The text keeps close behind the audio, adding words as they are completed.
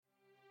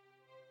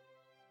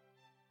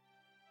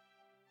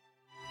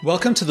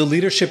Welcome to the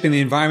Leadership in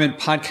the Environment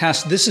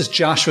podcast. This is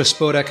Joshua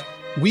Spodek.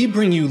 We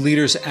bring you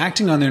leaders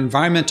acting on their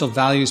environmental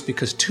values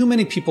because too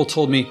many people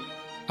told me,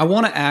 I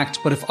want to act,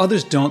 but if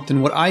others don't,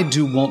 then what I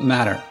do won't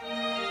matter.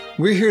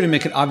 We're here to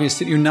make it obvious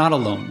that you're not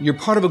alone. You're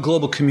part of a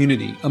global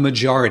community, a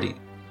majority.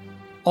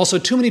 Also,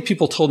 too many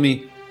people told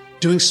me,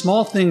 doing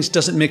small things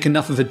doesn't make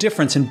enough of a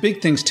difference and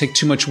big things take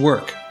too much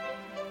work.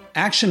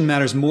 Action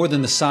matters more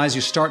than the size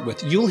you start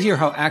with. You'll hear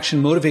how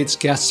action motivates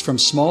guests from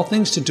small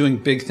things to doing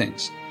big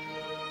things.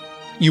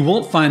 You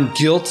won't find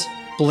guilt,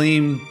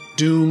 blame,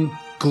 doom,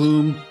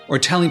 gloom, or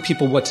telling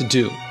people what to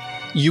do.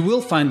 You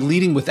will find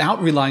leading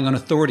without relying on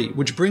authority,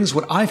 which brings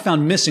what I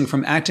found missing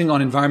from acting on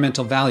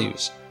environmental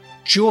values: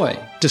 joy,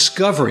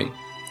 discovery,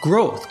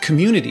 growth,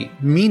 community,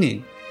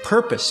 meaning,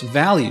 purpose,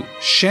 value,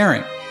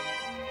 sharing.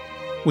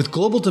 With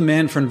global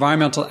demand for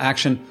environmental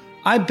action,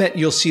 I bet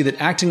you'll see that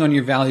acting on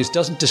your values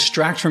doesn't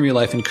distract from your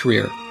life and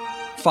career.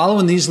 Follow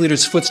in these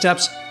leaders'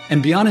 footsteps,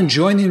 and beyond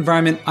enjoying the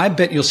environment, I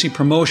bet you'll see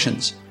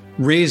promotions,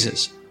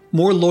 raises,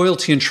 more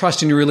loyalty and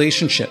trust in your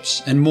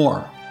relationships, and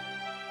more.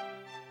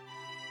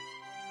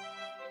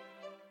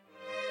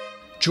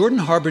 Jordan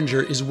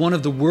Harbinger is one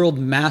of the world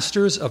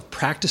masters of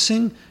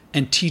practicing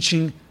and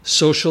teaching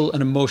social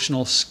and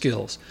emotional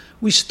skills.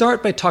 We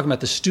start by talking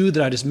about the stew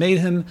that I just made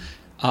him,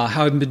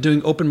 how I've been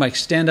doing open mic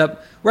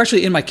stand-up. We're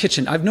actually in my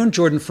kitchen. I've known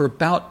Jordan for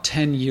about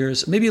 10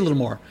 years, maybe a little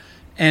more.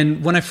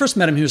 And when I first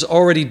met him, he was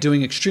already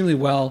doing extremely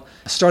well,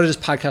 started his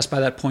podcast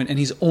by that point, and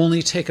he's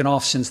only taken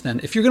off since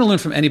then. If you're going to learn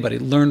from anybody,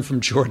 learn from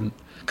Jordan.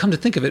 Come to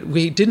think of it,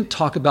 we didn't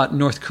talk about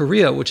North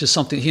Korea, which is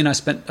something, he and I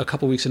spent a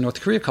couple weeks in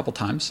North Korea a couple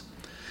times.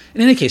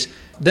 In any case,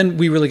 then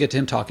we really get to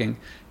him talking,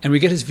 and we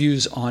get his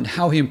views on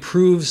how he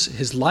improves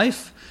his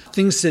life,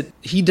 things that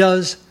he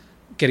does,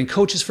 getting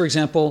coaches, for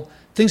example,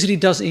 things that he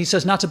does, he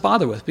says not to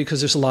bother with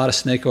because there's a lot of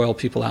snake oil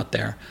people out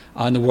there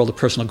in the world of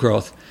personal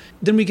growth.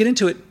 Then we get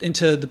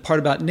into the part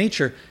about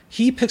nature.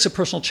 He picks a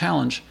personal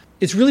challenge.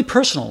 It's really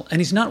personal, and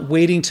he's not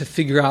waiting to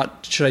figure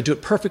out, should I do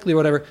it perfectly or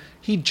whatever.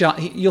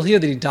 You'll hear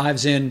that he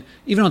dives in,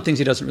 even on things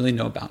he doesn't really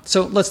know about.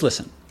 So let's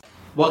listen.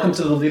 Welcome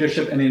to the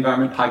Leadership and the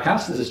Environment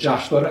podcast. This is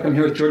Josh Spodek. I'm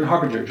here with Jordan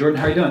Harbinger. Jordan,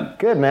 how are you doing?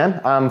 Good, man.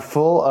 I'm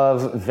full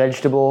of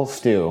vegetable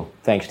stew,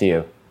 thanks to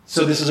you.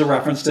 So this is a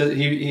reference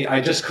to,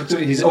 I just cooked,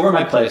 he's over at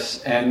my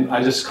place, and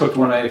I just cooked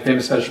one of my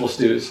famous vegetable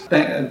stews.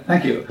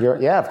 Thank you.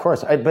 Yeah, of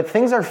course. But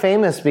things are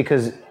famous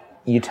because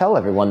you tell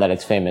everyone that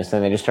it's famous,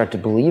 and they just start to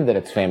believe that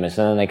it's famous,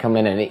 and then they come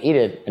in and they eat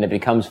it, and it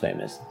becomes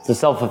famous. It's a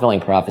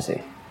self-fulfilling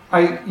prophecy.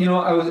 I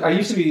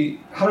used to be,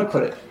 how do I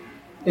put it?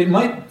 It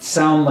might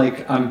sound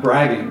like I'm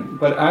bragging,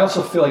 but I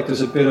also feel like there's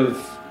a bit of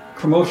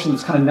promotion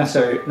that's kind of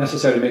necessary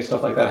to make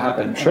stuff like that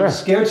happen. Sure. I was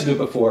scared to do it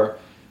before,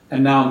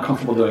 and now I'm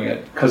comfortable doing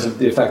it because of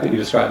the effect that you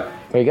described.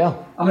 There you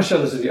go. I'm going to share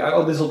this with you.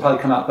 This will probably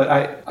come out,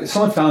 but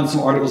someone found some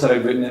articles that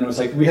I'd written, and it was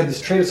like, we have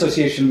this trade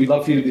association, we'd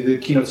love for you to be the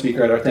keynote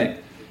speaker at our thing.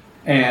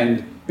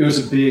 And it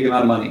was a big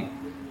amount of money.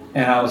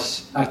 And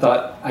I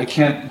thought, I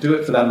can't do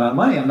it for that amount of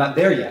money. I'm not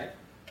there yet.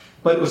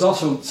 But it was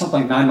also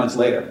something like 9 months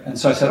later. And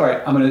so I said, all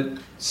right, I'm going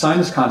to sign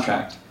this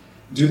contract,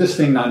 do this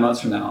thing 9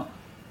 months from now,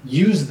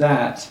 use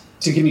that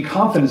to give me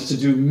confidence to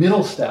do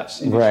middle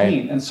steps in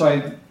between. Right. And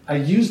so I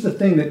used the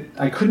thing that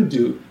I couldn't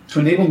do to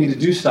enable me to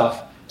do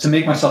stuff to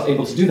make myself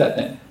able to do that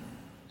thing.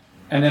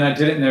 And then I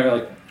did it, and they were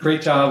like,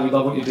 great job, we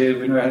love what you did,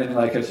 we never had anything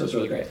like it, so it's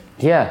really great.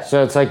 Yeah,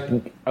 so it's like,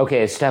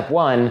 okay, step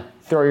one,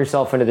 throw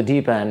yourself into the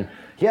deep end.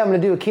 Yeah, I'm going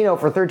to do a keynote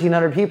for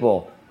 1,300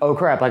 people. Oh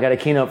crap, I got a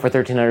keynote for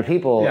 1,300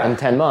 people in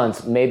 10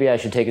 months. Maybe I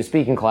should take a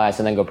speaking class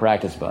and then go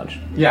practice a bunch.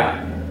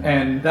 Yeah,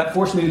 and that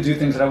forced me to do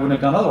things that I wouldn't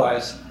have done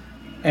otherwise.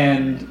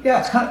 And yeah,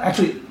 it's kind of,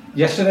 actually,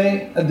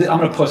 yesterday, I'm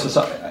going to post this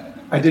up.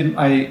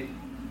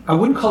 I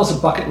wouldn't call this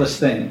a bucket list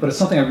thing, but it's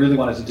something I really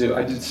wanted to do.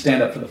 I did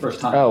stand up for the first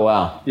time. Oh,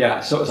 wow.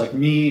 Yeah, so it was like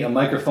me, a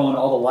microphone,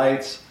 all the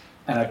lights,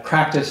 and I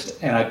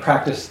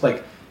practiced,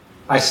 like,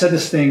 I said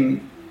this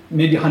thing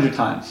maybe 100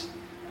 times.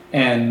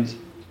 And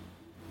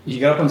you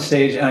got up on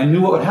stage, and I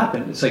knew what would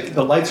happen. It's like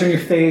the lights are in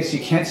your face, you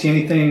can't see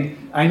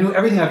anything. I knew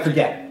everything I'd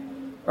forget,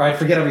 or I'd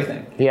forget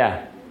everything.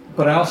 Yeah.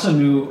 But I also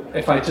knew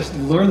if I just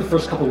learned the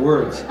first couple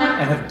words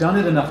and have done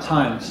it enough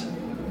times,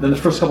 then the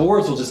first couple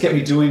words will just get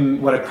me doing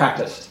what I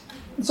practiced.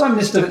 And so I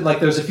missed it, like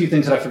there's a few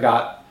things that I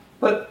forgot,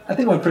 but I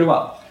think it went pretty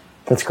well.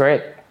 That's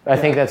great. I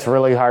think that's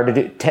really hard to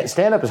do.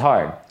 Stand-up is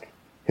hard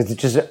because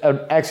it's just an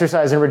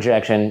exercise in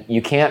rejection.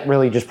 You can't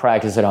really just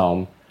practice at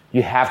home.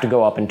 You have to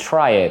go up and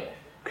try it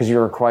because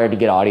you're required to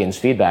get audience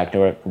feedback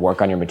to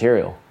work on your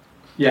material.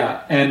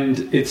 Yeah, and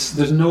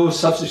there's no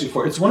substitute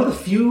for it. It's one of the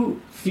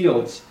few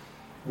fields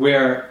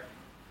where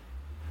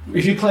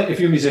if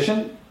you're a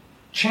musician,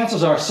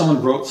 chances are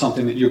someone wrote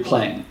something that you're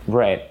playing.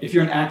 Right. If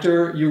you're an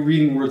actor, you're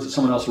reading words that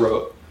someone else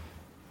wrote.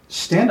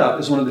 Stand-up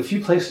is one of the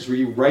few places where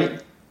you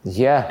write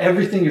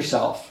everything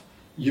yourself.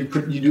 You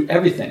do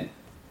everything.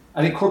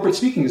 I think corporate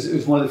speaking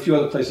is one of the few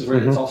other places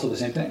where it's also the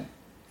same thing.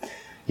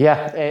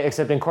 Yeah,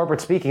 except in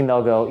corporate speaking,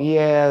 they'll go,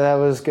 yeah, that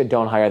was good.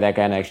 Don't hire that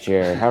guy next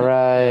year. All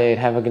right,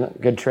 have a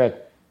good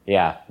trip.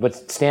 Yeah,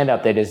 but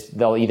stand-up,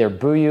 they'll either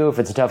boo you if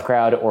it's a tough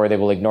crowd, or they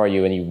will ignore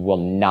you and you will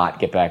not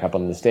get back up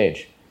on the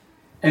stage.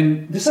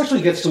 And this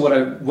actually gets to what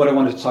I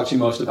wanted to talk to you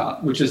most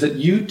about, which is that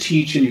you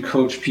teach and you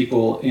coach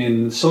people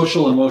in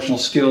social and emotional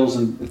skills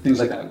and things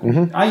like that.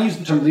 Mm-hmm. I use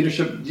the term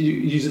leadership. Do you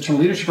use the term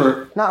leadership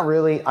or? Not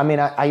really. I mean,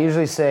 I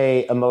usually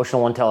say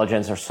emotional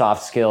intelligence or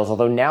soft skills,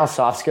 although now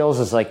soft skills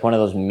is like one of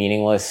those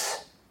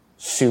meaningless,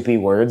 soupy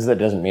words that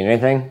doesn't mean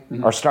anything,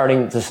 mm-hmm. are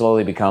starting to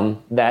slowly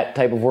become that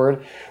type of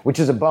word, which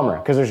is a bummer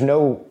because there's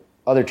no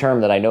other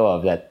term that I know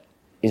of that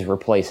is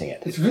replacing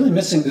it. It's really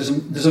missing.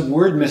 There's a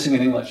word missing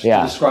in English to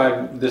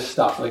describe this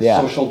stuff, like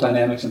social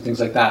dynamics and things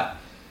like that.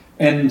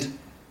 And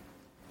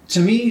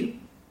to me,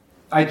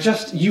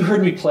 you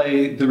heard me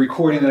play the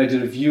recording that I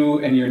did of you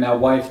and your now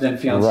wife, then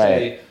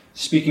fiance,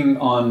 speaking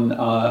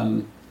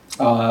on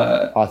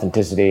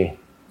authenticity.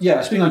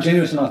 Yeah, speaking on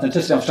genuineness and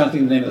authenticity. I was trying to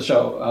think of the name of the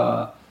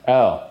show.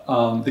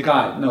 The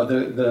guy. No,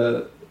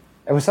 the.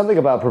 It was something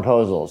about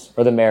proposals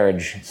or the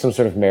marriage, some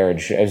sort of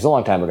marriage. It was a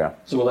long time ago.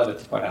 So we'll edit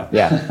the part out.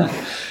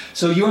 Yeah.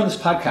 So you were on this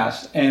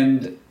podcast,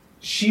 and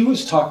she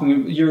was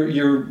talking.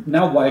 Your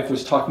now wife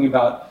was talking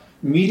about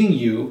meeting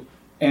you,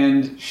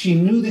 and she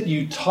knew that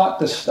you taught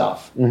this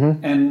stuff.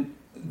 Mm-hmm. And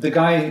the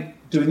guy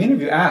doing the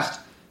interview asked,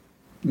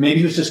 maybe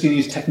he was just going to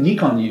use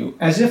technique on you,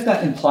 as if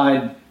that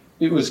implied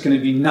it was going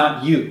to be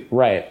not you.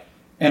 Right.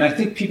 And I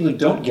think people who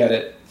don't get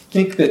it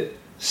think that,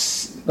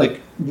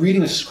 like,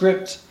 reading a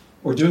script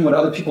or doing what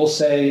other people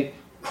say,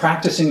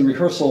 practicing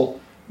rehearsal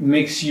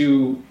makes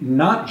you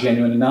not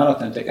genuine and not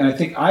authentic. And I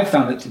think I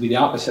found it to be the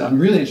opposite. I'm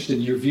really interested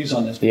in your views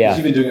on this because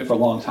you've been doing it for a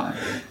long time.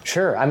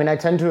 Sure. I mean, I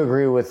tend to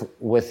agree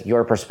with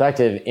your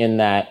perspective in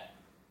that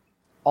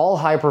all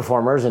high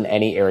performers in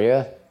any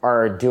area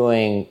are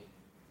doing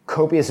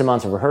copious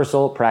amounts of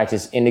rehearsal,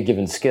 practice in a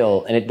given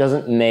skill, and it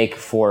doesn't make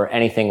for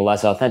anything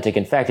less authentic.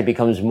 In fact, it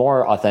becomes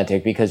more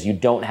authentic because you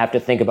don't have to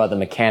think about the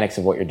mechanics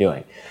of what you're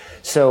doing.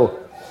 So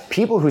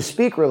people who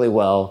speak really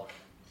well,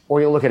 or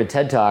you'll look at a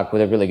TED Talk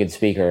with a really good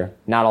speaker.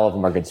 Not all of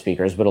them are good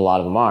speakers, but a lot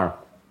of them are.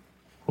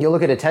 You'll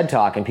look at a TED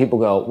Talk and people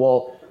go,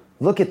 well,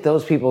 look at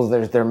those people,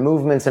 their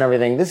movements and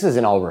everything. This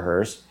isn't all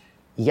rehearsed.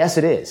 Yes,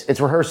 it is. It's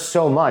rehearsed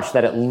so much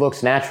that it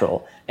looks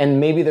natural. And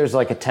maybe there's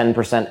like a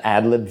 10%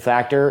 ad-lib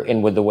factor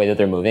in with the way that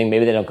they're moving.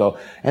 Maybe they don't go,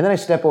 and then I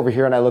step over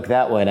here and I look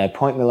that way and I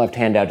point my left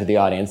hand out to the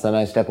audience. Then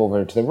I step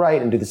over to the right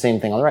and do the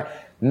same thing on the right.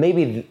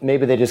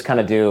 Maybe they just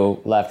kind of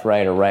do left,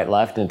 right, or right,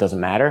 left, and it doesn't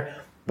matter.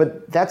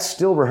 But that's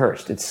still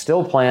rehearsed. It's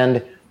still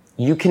planned.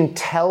 You can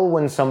tell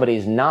when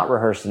somebody's not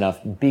rehearsed enough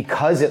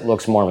because it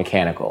looks more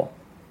mechanical,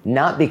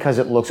 not because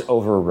it looks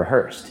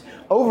over-rehearsed.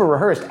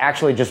 Over-rehearsed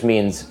actually just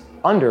means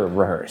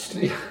under-rehearsed.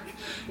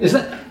 Is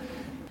that?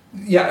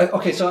 Yeah,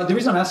 okay, so the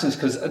reason I'm asking is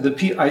because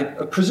I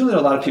presume that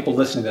a lot of people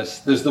listening to this,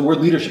 there's the word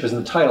leadership is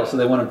in the title, so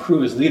they want to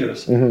improve as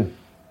leaders. Mm-hmm.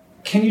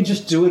 Can you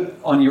just do it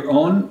on your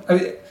own?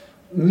 I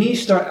mean,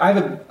 I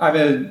have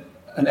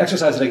an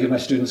exercise that I give my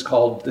students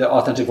called the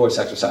authentic voice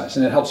exercise,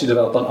 and it helps you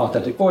develop an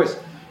authentic voice.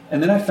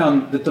 And then I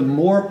found that the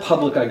more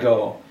public I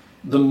go,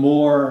 the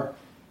more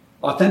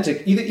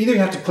authentic. Either you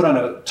have to put on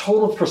a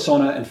total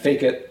persona and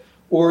fake it,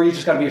 or you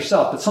just got to be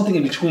yourself. But something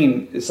in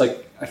between is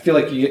like, I feel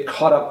like you get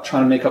caught up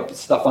trying to make up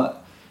stuff on it.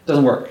 It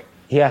doesn't work.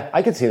 Yeah,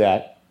 I could see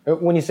that.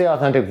 When you say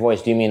authentic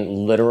voice, do you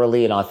mean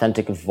literally an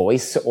authentic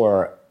voice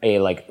or a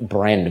like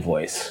brand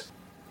voice?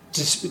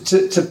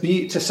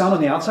 To sound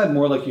on the outside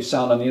more like you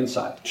sound on the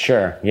inside.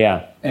 Sure.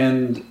 Yeah.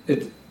 And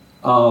it's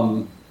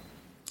an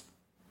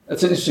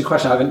interesting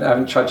question. I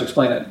haven't tried to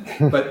explain it,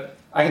 but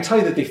I can tell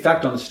you that the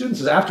effect on the students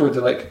is afterwards.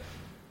 They're like,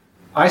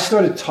 I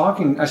started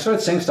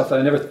saying stuff that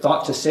I never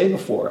thought to say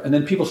before, and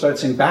then people started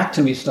saying back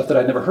to me stuff that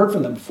I'd never heard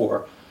from them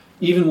before,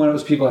 even when it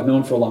was people I've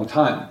known for a long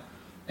time,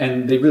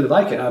 and they really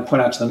like it. And I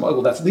point out to them, oh,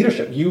 well, that's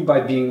leadership. You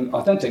by being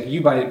authentic,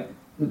 you by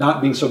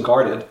not being so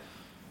guarded,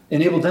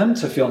 enable them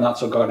to feel not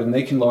so guarded, and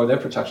they can lower their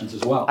protections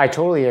as well. I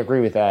totally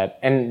agree with that.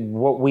 And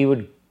what we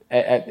would,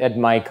 at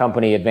my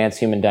company, Advanced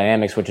Human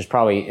Dynamics, which is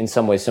probably in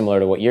some ways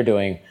similar to what you're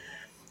doing,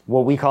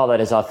 what we call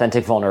that is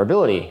authentic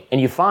vulnerability. And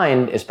you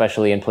find,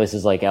 especially in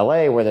places like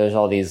LA, where there's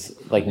all these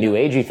like new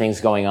agey things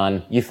going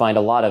on, you find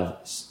a lot of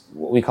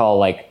what we call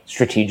like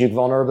strategic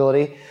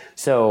vulnerability.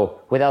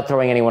 So without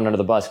throwing anyone under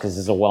the bus, because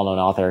he's a well-known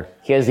author,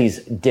 he has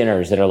these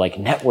dinners that are like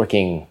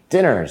networking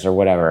dinners or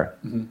whatever.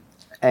 Mm-hmm.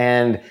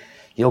 And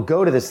you'll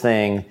go to this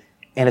thing,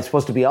 and it's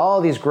supposed to be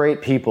all these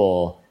great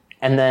people,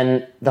 and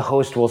then the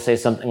host will say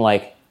something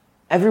like,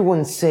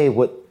 everyone say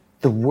what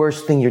the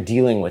worst thing you're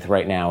dealing with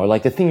right now, or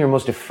like the thing you're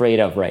most afraid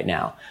of right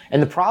now.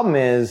 And the problem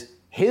is,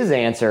 his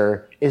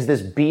answer is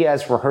this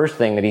BS rehearsed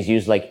thing that he's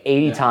used like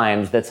 80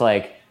 times that's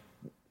like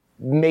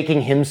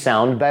making him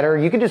sound better.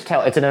 You can just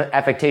tell it's an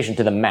affectation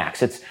to the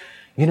max. It's,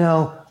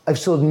 I've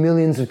sold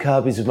millions of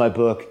copies of my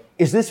book.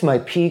 Is this my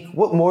peak?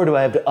 What more do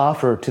I have to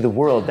offer to the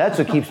world? That's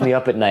what keeps me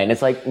up at night. And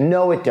it's like,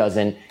 no, it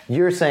doesn't.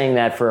 You're saying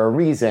that for a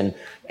reason.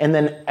 And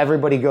then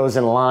everybody goes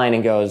in line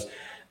and goes,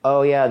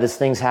 oh yeah, this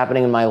thing's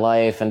happening in my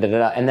life, and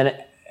da-da-da. And then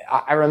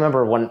I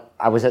remember when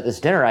I was at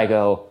this dinner, I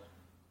go,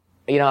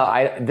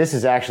 this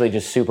is actually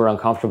just super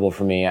uncomfortable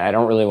for me. I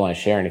don't really want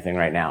to share anything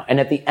right now.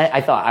 And at the end,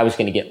 I thought I was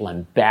going to get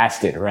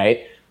lambasted,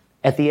 right?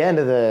 At the end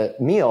of the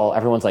meal,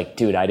 everyone's like,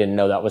 dude, I didn't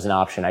know that was an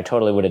option. I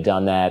totally would have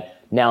done that.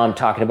 Now I'm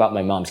talking about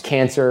my mom's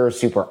cancer,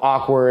 super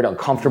awkward,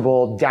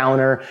 uncomfortable,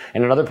 downer.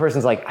 And another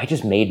person's like, I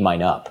just made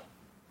mine up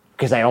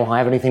because I don't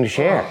have anything to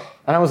share.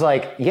 And I was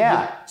like,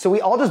 yeah. So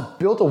we all just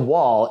built a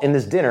wall in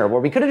this dinner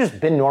where we could have just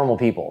been normal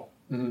people.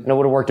 And it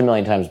would have worked a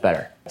million times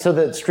better. So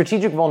the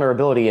strategic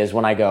vulnerability is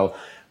when I go,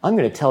 I'm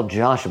going to tell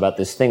Josh about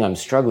this thing I'm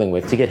struggling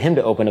with to get him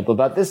to open up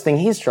about this thing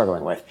he's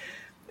struggling with.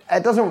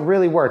 It doesn't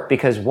really work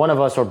because one of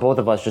us or both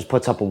of us just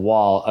puts up a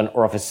wall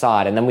or a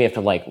facade, and then we have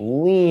to like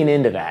lean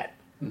into that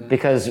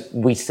because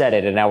we said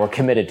it and now we're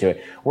committed to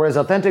it. Whereas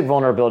authentic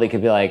vulnerability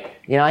could be like,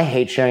 I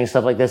hate sharing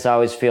stuff like this. I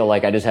always feel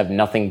like I just have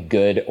nothing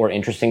good or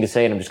interesting to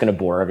say and I'm just going to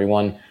bore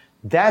everyone.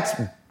 That's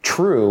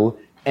true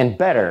and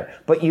better,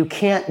 but you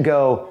can't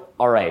go,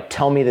 all right,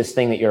 tell me this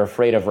thing that you're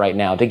afraid of right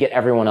now to get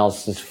everyone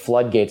else's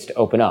floodgates to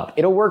open up.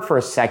 It'll work for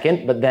a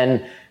second, but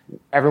then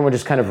everyone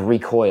just kind of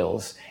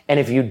recoils. And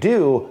if you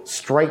do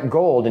strike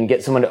gold and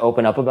get someone to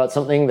open up about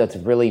something that's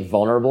really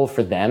vulnerable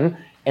for them,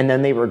 and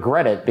then they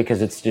regret it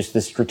because it's just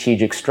this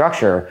strategic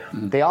structure,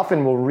 they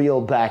often will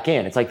reel back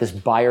in. It's like this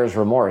buyer's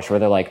remorse where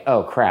they're like,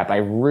 oh crap, I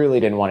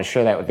really didn't want to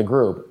share that with the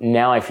group.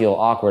 Now I feel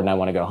awkward and I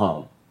want to go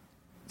home.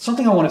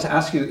 Something I wanted to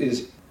ask you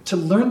is to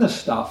learn this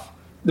stuff.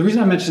 The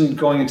reason I mentioned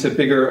going into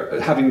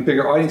having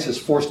bigger audiences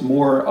forced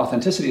more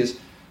authenticity is,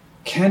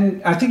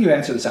 I think you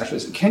answered this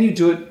actually, can you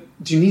do it?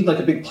 Do you need like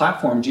a big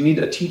platform? Do you need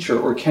a teacher,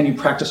 or can you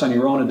practice on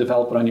your own and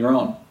develop it on your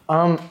own?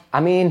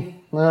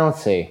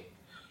 Let's see.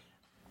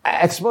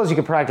 I suppose you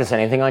could practice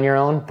anything on your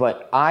own,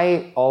 but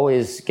I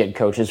always get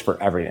coaches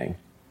for everything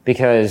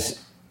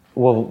because,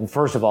 well,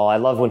 first of all, I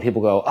love when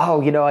people go,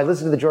 oh, I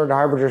listened to the Jordan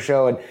Harbinger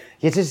show and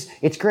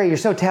it's great. You're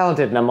so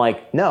talented. And I'm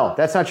like, no,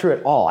 that's not true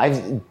at all.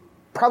 I've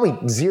probably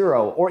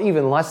zero or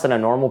even less than a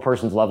normal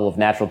person's level of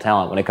natural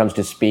talent when it comes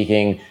to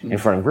speaking in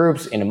front of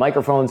groups, into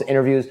microphones,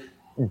 interviews.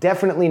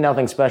 Definitely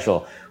nothing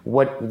special.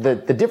 What the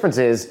difference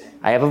is,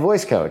 I have a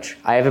voice coach,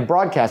 I have a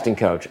broadcasting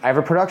coach, I have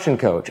a production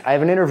coach, I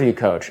have an interview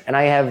coach, and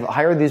I have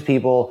hired these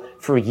people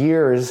for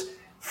years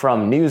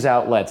from news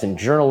outlets and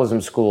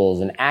journalism schools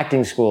and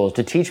acting schools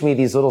to teach me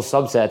these little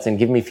subsets and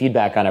give me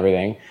feedback on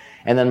everything.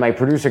 And then my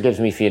producer gives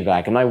me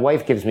feedback, and my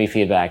wife gives me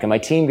feedback, and my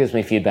team gives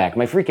me feedback.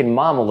 My freaking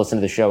mom will listen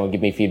to the show and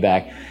give me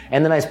feedback.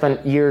 And then I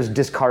spent years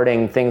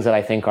discarding things that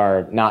I think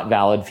are not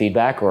valid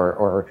feedback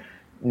or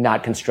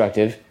not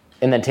constructive,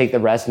 and then take the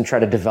rest and try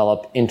to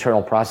develop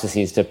internal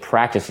processes to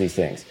practice these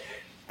things.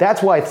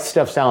 That's why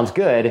stuff sounds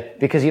good,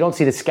 because you don't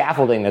see the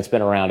scaffolding that's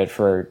been around it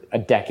for a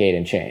decade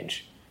and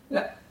change.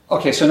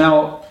 Okay, so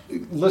now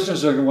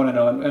listeners are going to want to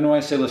know, and when I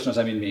say listeners,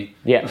 I mean me.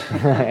 Yeah,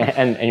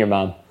 and your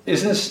mom.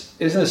 Isn't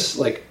this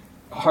like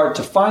hard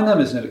to find them?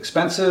 Isn't it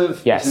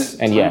expensive? Yes, Isn't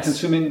it and yes.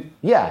 Time-consuming?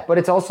 Yeah, but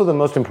it's also the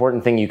most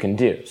important thing you can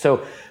do.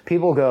 So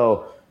people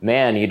go,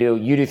 man, you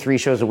do 3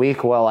 shows a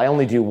week? Well, I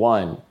only do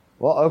 1.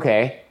 Well,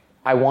 okay.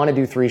 I want to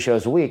do 3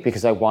 shows a week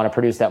because I want to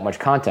produce that much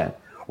content.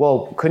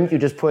 Well, couldn't you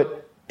just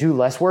do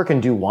less work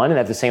and do 1 and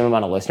have the same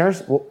amount of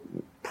listeners? Well,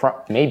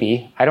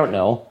 maybe. I don't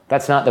know.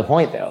 That's not the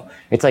point, though.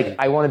 It's like,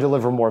 I want to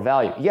deliver more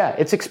value. Yeah,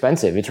 it's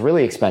expensive. It's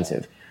really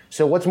expensive.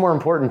 So what's more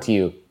important to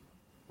you?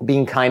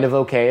 Being kind of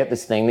okay at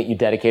this thing that you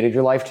dedicated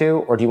your life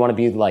to? Or do you want to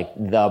be like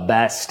the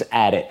best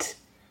at it?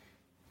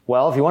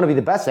 Well, if you want to be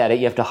the best at it,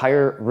 you have to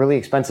hire really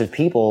expensive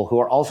people who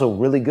are also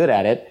really good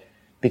at it,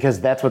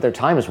 because that's what their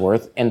time is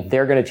worth, and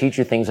they're going to teach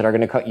you things that are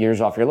going to cut years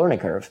off your learning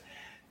curve.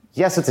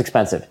 Yes, it's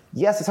expensive.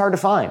 Yes, it's hard to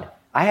find.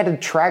 I had to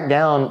track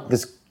down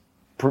this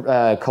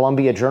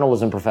Columbia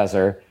journalism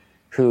professor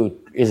who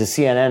is a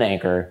CNN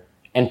anchor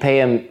and pay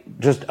him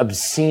just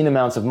obscene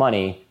amounts of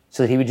money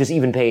so that he would just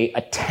even pay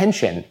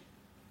attention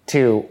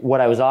to what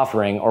I was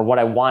offering or what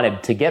I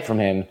wanted to get from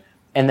him,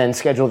 and then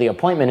schedule the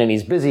appointment, and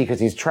he's busy because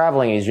he's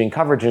traveling and he's doing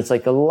coverage, and it's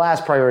like the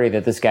last priority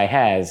that this guy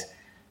has.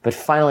 But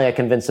finally, I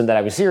convinced him that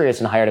I was serious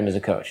and hired him as a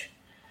coach,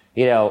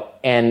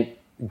 and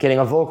getting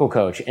a vocal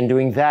coach and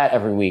doing that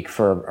every week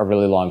for a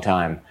really long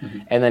time.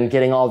 And then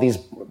getting all these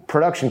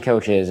production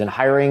coaches and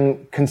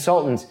hiring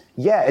consultants.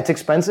 Yeah, it's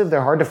expensive.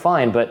 They're hard to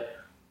find,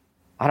 but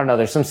I don't know.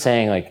 There's some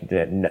saying like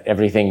that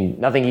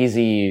nothing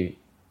easy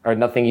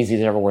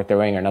is ever worth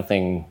doing, or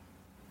nothing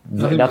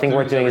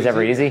worth doing is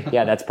ever easy.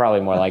 Yeah, that's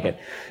probably more like it.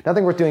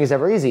 Nothing worth doing is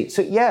ever easy.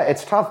 So yeah,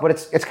 it's tough, but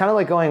it's kind of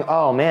like going,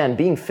 oh man,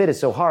 being fit is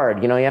so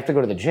hard. You have to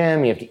go to the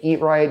gym, you have to eat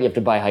right, you have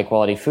to buy high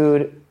quality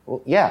food.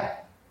 Well, yeah,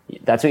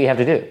 that's what you have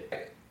to do.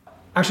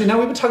 Actually, now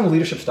we've been talking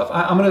leadership stuff.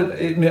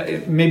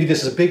 Maybe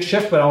this is a big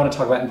shift, but I want to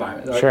talk about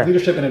environment. Right? Sure.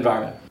 Leadership and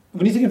environment.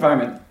 When you think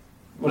environment,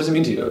 what does it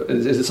mean to you?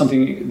 Is it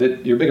something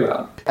that you're big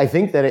about? I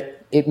think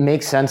that it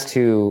makes sense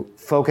to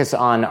focus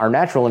on our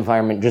natural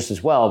environment just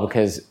as well,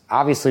 because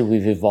obviously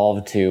we've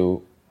evolved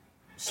to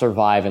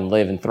survive and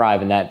live and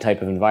thrive in that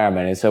type of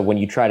environment. And so when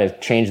you try to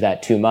change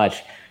that too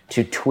much,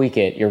 to tweak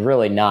it, you're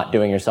really not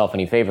doing yourself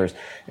any favors.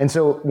 And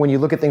so when you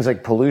look at things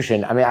like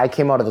pollution, I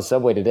came out of the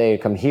subway today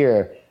to come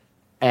here,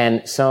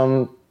 and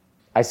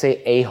I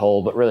say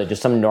a-hole, but really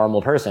just some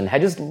normal person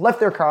had just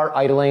left their car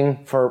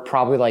idling for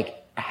probably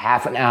like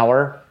half an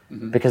hour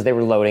because they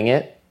were loading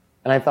it.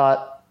 And I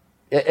thought,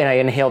 and I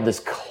inhaled this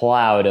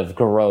cloud of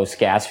gross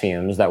gas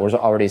fumes that was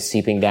already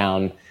seeping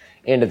down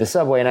into the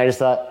subway. And I just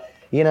thought,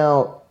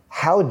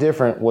 how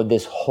different would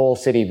this whole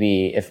city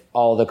be if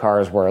all the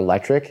cars were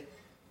electric?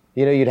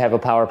 You'd have a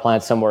power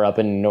plant somewhere up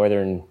in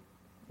northern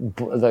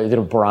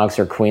the Bronx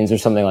or Queens or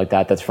something like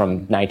that that's from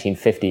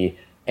 1950,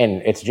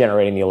 and it's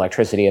generating the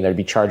electricity, and there'd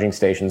be charging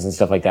stations and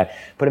stuff like that.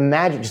 But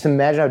imagine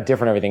how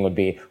different everything would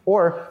be.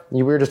 Or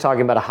we were just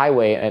talking about a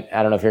highway, and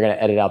I don't know if you're going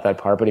to edit out that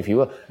part, but if you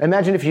will,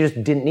 imagine if you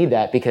just didn't need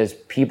that because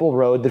people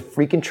rode the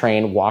freaking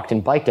train, walked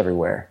and biked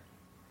everywhere.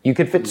 You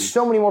could fit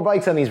so many more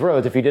bikes on these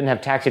roads if you didn't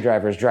have taxi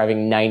drivers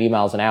driving 90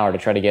 miles an hour to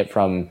try to get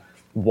from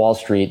Wall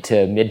Street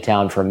to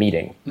Midtown for a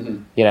meeting.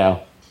 Mm-hmm.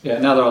 Yeah,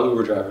 now they're all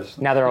Uber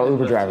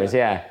drivers.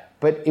 Yeah.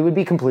 But it would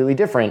be completely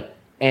different.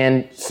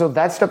 And so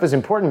that stuff is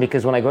important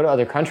because when I go to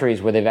other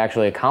countries where they've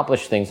actually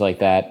accomplished things like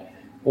that,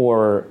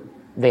 or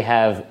they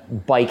have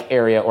bike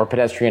area or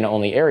pedestrian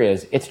only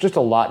areas, it's just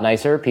a lot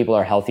nicer. People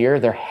are healthier,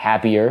 they're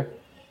happier.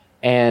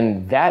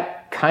 And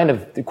that kind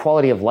of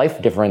quality of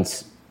life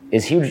difference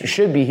is huge,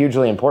 should be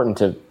hugely important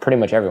to pretty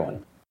much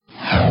everyone.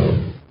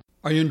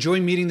 Are you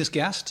enjoying meeting this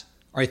guest?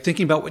 Are you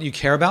thinking about what you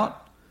care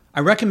about? I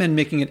recommend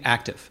making it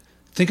active.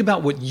 Think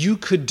about what you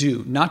could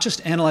do, not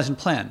just analyze and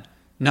plan,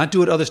 not do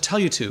what others tell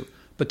you to,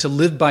 but to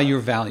live by your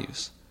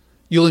values.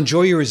 You'll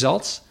enjoy your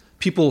results,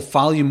 people will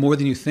follow you more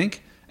than you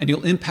think, and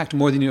you'll impact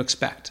more than you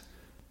expect.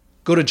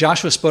 Go to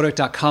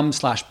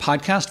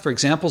joshuaspodek.com/podcast for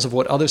examples of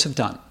what others have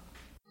done.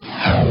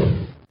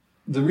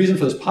 The reason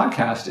for this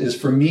podcast is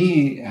for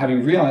me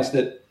having realized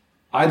that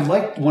I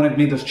liked when I've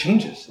made those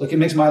changes. Like, it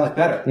makes my life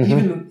better.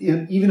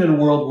 Mm-hmm. Even in a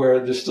world where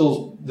there's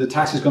still, the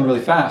taxi's going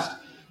really fast,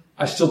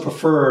 I still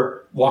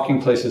prefer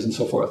walking places and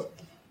so forth.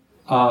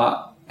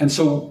 And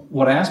so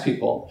what I ask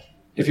people,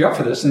 if you're up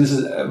for this, and this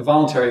is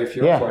voluntary if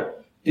you're up for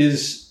it,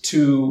 is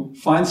to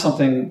find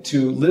something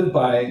to live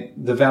by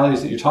the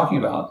values that you're talking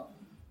about.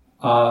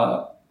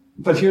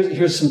 But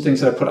here's some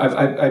things that I put.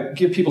 I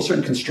give people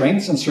certain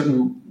constraints and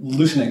certain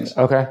loosenings.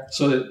 Okay.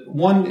 So that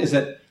one is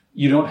that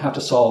you don't have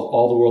to solve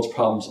all the world's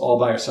problems all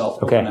by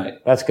yourself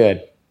overnight. That's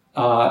good.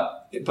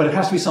 But it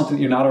has to be something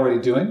that you're not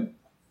already doing,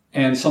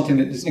 and something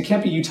that it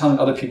can't be you telling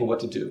other people what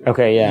to do.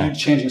 Okay. Yeah. You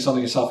changing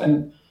something yourself,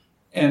 and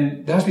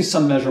there has to be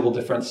some measurable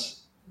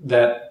difference.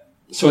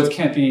 So it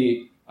can't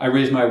be I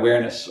raise my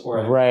awareness or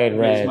I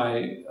raise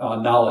my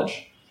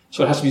knowledge.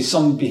 So it has to be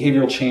some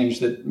behavioral change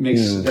that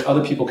makes that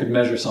other people could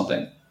measure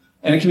something.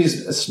 And it can be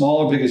as small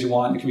or big as you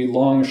want. It can be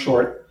long or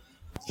short.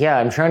 Yeah,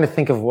 I'm trying to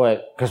think of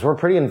because we're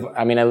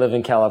I live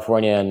in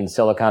California and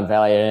Silicon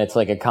Valley, and it's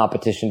like a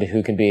competition to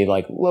who can be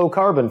like low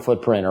carbon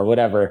footprint or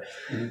whatever.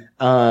 Mm-hmm.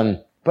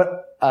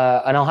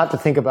 And I'll have to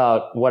think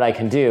about what I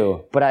can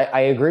do. But I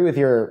agree with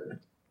your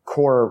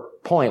core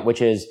point,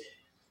 which is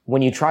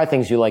when you try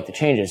things, you like the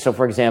changes. So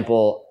for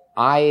example,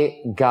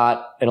 I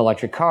got an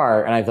electric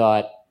car and I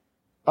thought,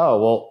 oh,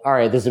 well, all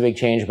right, this is a big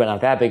change, but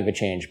not that big of a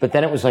change. But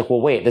then it was like,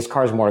 well, wait, this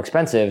car's more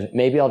expensive.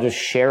 Maybe I'll just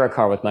share a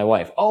car with my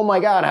wife. Oh my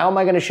God, how am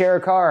I going to share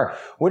a car?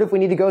 What if we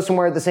need to go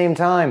somewhere at the same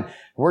time?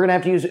 We're going to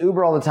have to use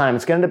Uber all the time.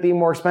 It's going to end up being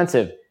more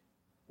expensive.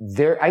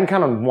 I can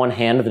count on one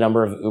hand the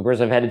number of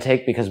Ubers I've had to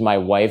take because my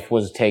wife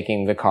was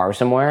taking the car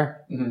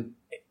somewhere.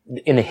 Mm-hmm.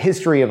 In the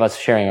history of us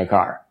sharing a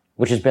car,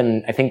 which has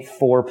been, I think,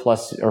 4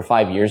 or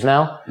 5 years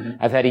now, mm-hmm.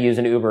 I've had to use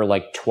an Uber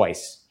like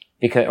twice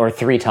or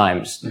 3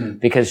 times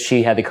because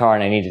she had the car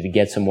and I needed to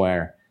get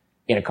somewhere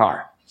in a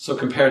car. So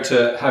compared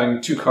to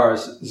having 2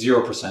 cars,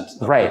 0%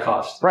 the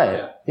cost.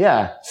 Right.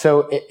 Yeah.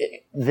 So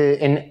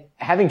in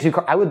having 2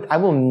 cars, I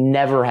will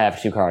never have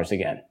 2 cars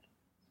again.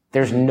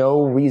 There's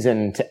no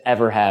reason to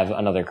ever have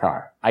another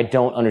car. I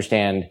don't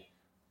understand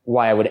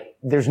why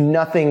there's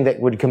nothing that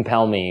would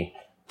compel me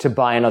to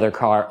buy another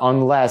car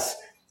unless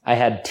I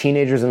had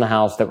teenagers in the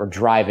house that were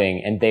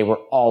driving and they were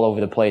all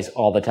over the place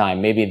all the time.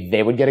 Maybe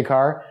they would get a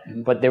car,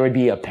 but there would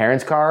be a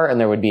parent's car and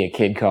there would be a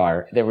kid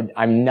car.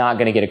 I'm not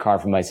going to get a car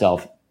for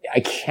myself.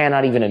 I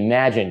cannot even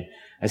imagine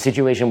a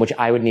situation in which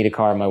I would need a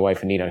car and my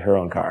wife would need her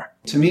own car.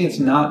 To me, it's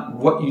not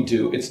what you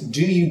do. It's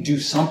do you do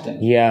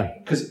something? Yeah.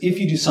 Because if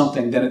you do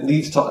something, then it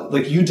leads to,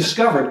 like you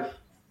discovered,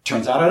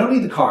 turns out I don't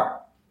need the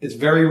car. It's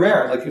very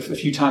rare, like a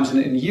few times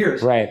in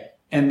years. Right.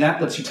 And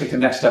that lets you take the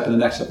next step and the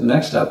next step and the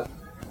next step.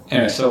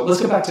 Anyway, so let's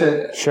get back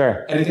to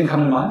anything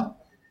coming to mind?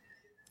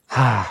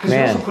 Because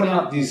you're also putting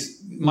out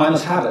these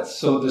mindless habits.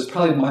 So there's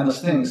probably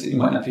mindless things that you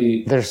might not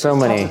be... There's so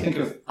many.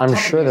 I'm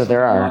sure that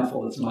there are.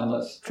 Mindful that's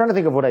mindless. I'm trying to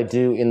think of what I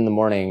do in the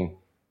morning.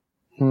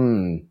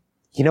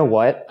 You know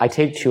what? I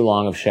take too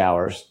long of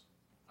showers.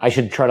 I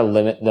should try to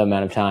limit the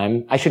amount of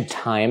time. I should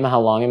time how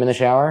long I'm in the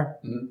shower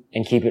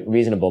and keep it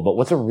reasonable. But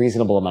what's a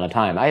reasonable amount of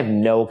time? I have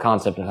no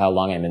concept of how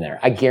long I'm in there.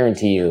 I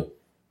guarantee you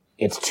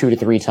it's 2 to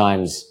 3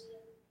 times...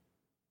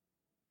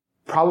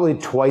 Probably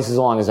twice as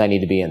long as I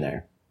need to be in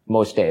there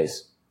most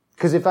days.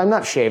 Because if I'm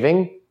not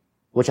shaving,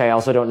 which I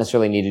also don't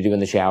necessarily need to do in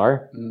the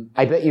shower,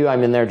 I bet you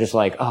I'm in there just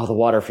like, oh, the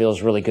water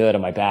feels really good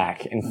on my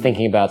back and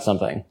thinking about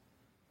something.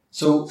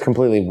 So it's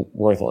completely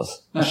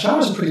worthless. Now,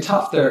 showers are pretty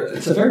tough.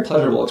 It's a very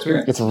pleasurable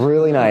experience. It's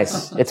really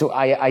nice.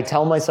 I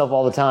tell myself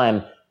all the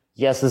time,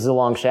 yes, this is a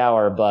long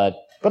shower, but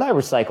I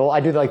recycle. I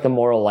do like the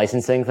moral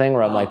licensing thing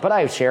where I'm like, but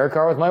I share a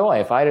car with my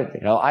wife.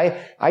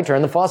 I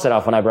turn the faucet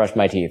off when I brush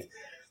my teeth.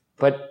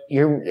 But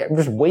you're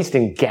just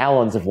wasting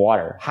gallons of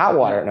water, hot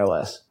water, no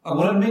less. I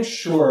want to make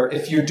sure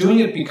if you're doing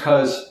it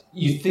because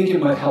you think it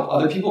might help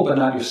other people but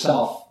not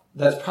yourself,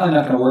 that's probably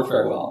not going to work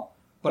very well.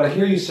 But I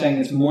hear you saying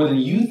it's more than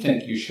you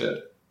think you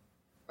should.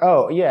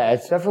 Oh, yeah,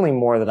 it's definitely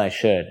more than I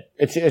should.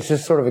 It's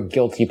just sort of a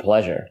guilty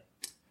pleasure.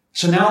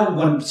 So now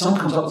when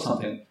someone comes up with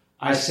something,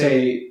 I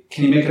say,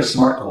 can you make it a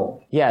SMART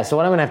goal? Yeah, so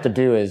what I'm going to have to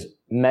do is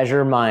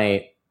measure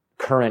my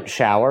current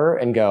shower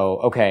and go,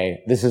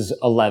 okay, this is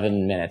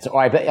 11 minutes. Oh,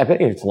 I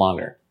bet it's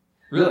longer.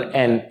 Really?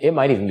 And it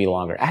might even be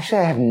longer.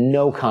 Actually, I have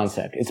no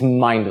concept. It's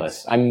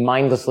mindless. I'm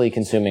mindlessly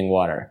consuming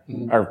water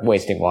or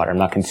wasting water. I'm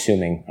not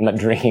consuming. I'm not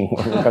drinking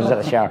when it comes out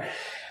of the shower.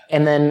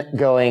 And then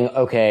going,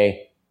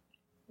 okay,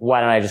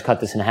 why don't I just cut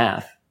this in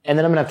half? And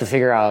then I'm going to have to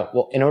figure out,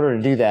 well, in order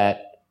to do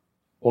that,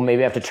 well,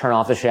 maybe I have to turn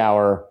off the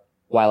shower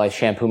while I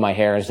shampoo my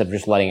hair instead of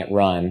just letting it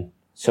run.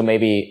 So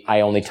maybe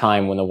I only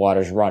time when the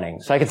water's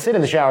running. So I can sit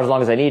in the shower as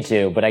long as I need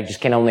to, but I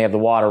just can only have the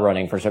water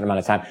running for a certain amount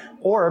of time.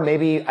 Or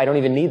maybe I don't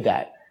even need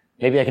that.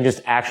 Maybe I can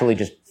just actually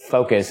just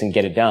focus and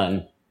get it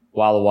done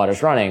while the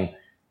water's running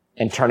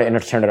and turn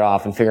it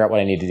off and figure out what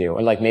I need to do.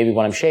 Or like maybe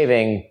when I'm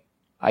shaving,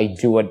 I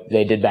do what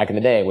they did back in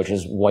the day, which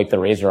is wipe the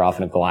razor off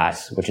in a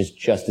glass, which is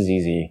just as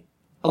easy.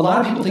 A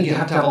lot of people think you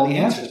have to have all the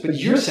answers, but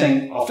you're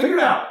saying, I'll figure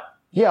it out.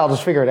 Yeah, I'll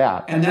just figure it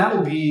out. And that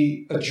will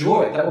be a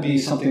joy. That will be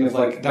something of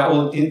like,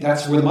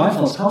 that's where the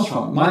mindfulness comes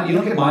from. You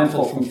don't get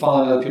mindful from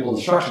following other people's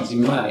instructions.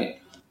 You might.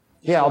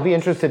 Yeah, I'll be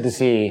interested to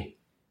see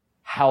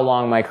how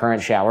long my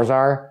current showers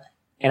are.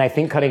 And I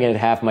think cutting it in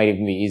half might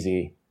even be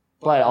easy.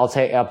 But I'll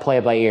play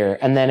it by ear.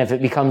 And then if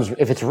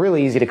it's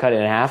really easy to cut it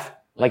in half,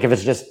 like if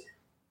it's just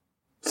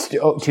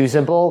too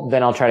simple,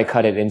 then I'll try to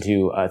cut it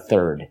into a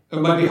third. It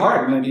might be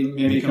hard. Maybe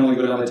you can only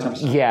go down to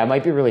 10%. Yeah, it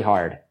might be really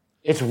hard.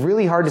 It's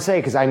really hard to say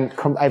because I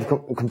have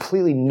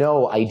completely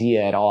no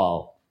idea at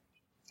all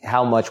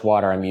how much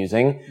water I'm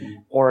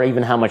using or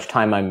even how much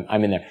time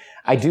I'm in there.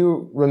 I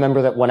do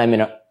remember that when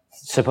I'm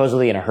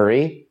supposedly in a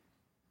hurry,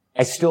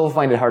 I still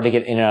find it hard to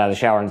get in and out of the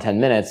shower in 10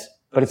 minutes,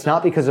 but it's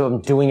not because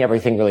I'm doing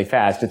everything really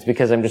fast. It's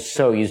because I'm just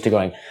so used to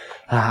going,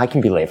 I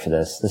can be late for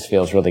this. This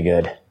feels really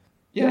good.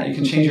 Yeah, you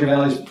can change your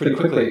values pretty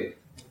quickly.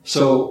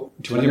 So,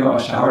 do you want to hear about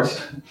my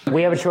showers?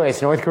 We have a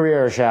choice, North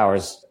Korea or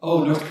showers.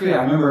 Oh, North Korea.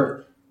 I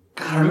remember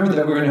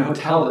that we were in a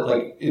hotel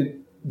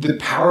that the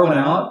power went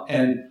out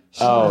and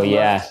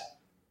left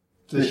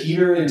the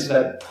heater into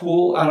that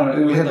pool. I don't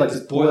know. We had like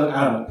this boiling.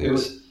 I don't know.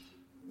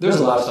 There's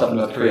a lot of stuff in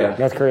North Korea.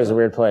 North Korea is a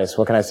weird place.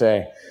 What can I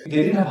say? They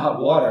didn't have hot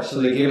water, so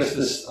they gave us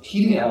this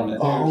heating element.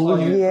 Oh,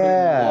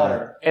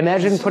 yeah.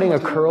 Imagine putting a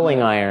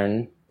curling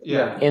iron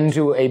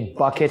into a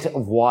bucket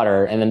of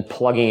water and then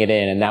plugging it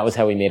in, and that was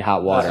how we made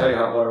hot water. That's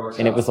how hot water works.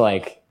 And it was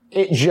like,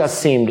 it just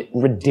seemed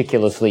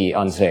ridiculously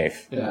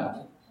unsafe.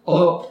 Yeah.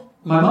 Although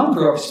my mom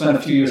grew up, spent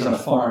a few years on a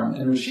farm,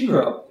 and when she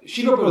grew up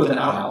with an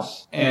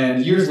outhouse.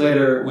 And years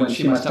later, when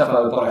she and my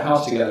stepfather bought a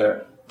house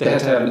together, they had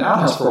to have an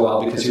outhouse for a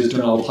while because he was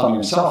doing all the plumbing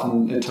himself,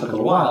 and it took a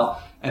little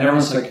while. And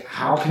everyone's like,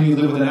 how can you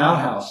live with an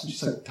outhouse? And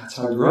she's like, that's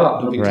how I grew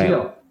up, no big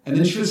deal. And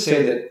then she would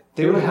say that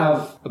they would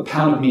have a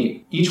pound of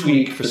meat each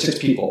week for 6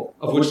 people,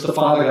 of which the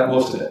father got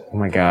most of it. Oh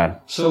my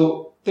God.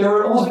 So they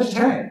were almost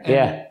vegetarian.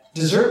 And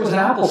dessert was an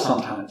apple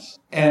sometimes.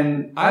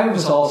 And I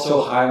was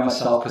also high on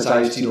myself because I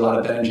used to eat a lot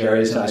of Ben &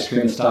 Jerry's and ice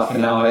cream and stuff.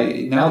 And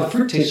now the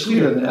fruit tastes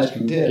sweeter than the ice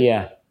cream did.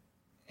 Yeah.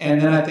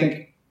 And then I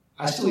think,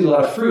 I still eat a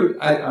lot of fruit.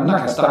 I'm not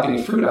going to stop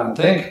eating fruit, I don't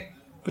think.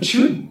 But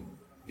she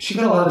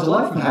got a lot of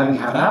delight from having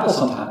half an apple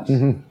sometimes.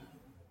 Mm-hmm.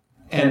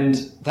 And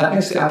that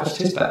makes the apples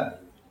taste bad.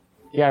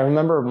 Yeah, I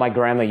remember my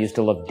grandma used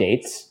to love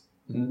dates.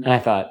 Mm-hmm. And I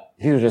thought,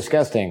 these are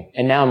disgusting.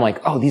 And now I'm like,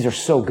 oh, these are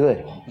so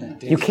good. Yeah,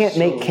 you can't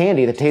make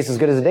candy that tastes as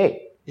good as a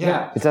date.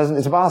 Yeah. It's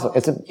impossible.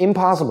 It's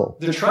impossible.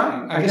 They're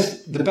trying. I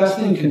guess the best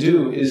thing you can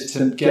do is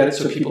to get it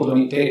so people don't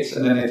eat dates,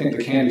 and then they think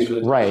the candy's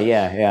really delicious. Right,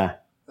 yeah.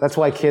 That's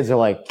why kids are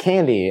like,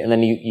 candy, and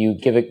then you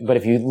give it, but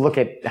if you look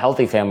at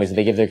healthy families,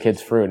 they give their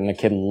kids fruit, and the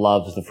kid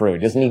loves the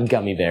fruit. Doesn't eat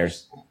gummy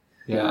bears.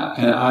 Yeah,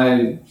 and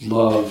I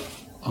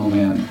love, oh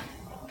man,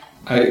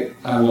 I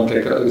won't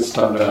get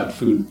started about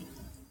food.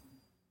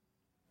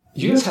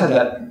 You guys had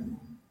that,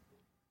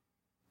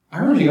 I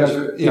remember you guys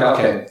were,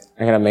 okay.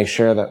 I gotta make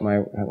sure that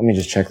let me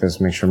just check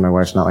this, make sure my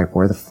wife's not like,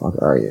 where the fuck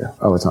are you?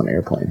 Oh, it's on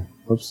airplane.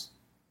 Whoops.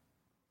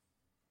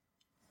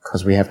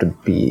 Because we have to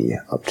be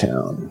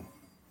uptown.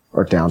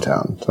 Or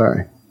downtown.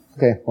 Sorry.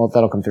 Okay, well,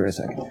 that'll come through in a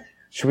second.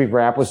 Should we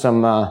wrap with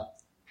some...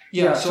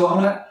 Yeah, so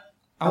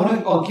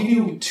I'll give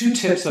you 2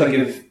 tips that I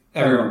give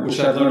everyone,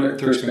 which I've learned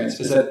through experience,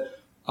 is that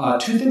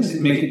 2 things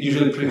that make it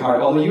usually pretty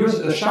hard. Although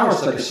the shower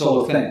is like a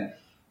solo thing.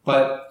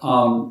 But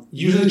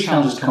usually the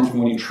challenges come from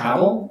when you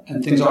travel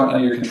and things aren't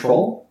under your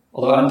control.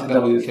 Although I don't think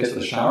that'll be the case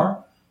with the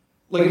shower.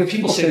 Like if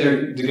people say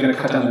they're going to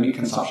cut down their meat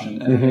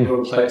consumption and they go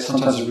to a place,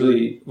 sometimes it's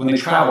really, when they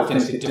travel,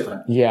 things get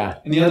different. Yeah.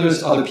 And the other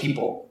is other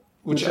people.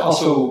 Which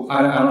also,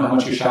 I don't know how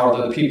much you shower with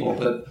other people,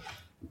 but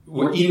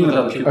we're eating with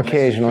other people.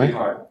 Occasionally. It's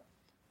pretty hard.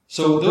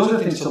 So those are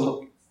things to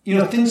look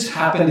things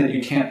happen that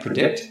you can't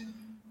predict.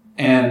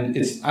 And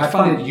I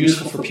find it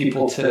useful for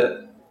people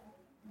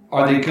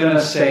are they going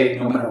to say,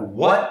 no matter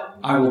what,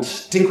 I will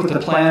stick with the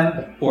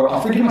plan, or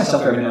I'll forgive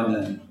myself every now and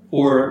then,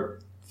 or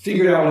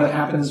figure it out when it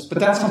happens, but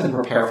that's something to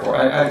prepare for.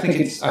 I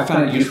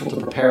find it useful to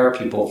prepare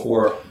people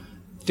for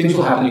things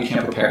will happen you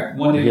can't prepare.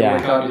 One day you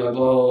wake up, you're like,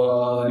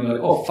 oh, and you're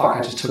like, oh, fuck,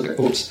 I just took it.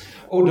 Oops.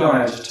 Oh,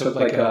 darn, I just took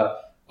like a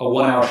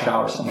 1 hour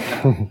shower or something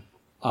like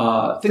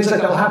that. Things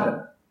like that will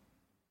happen.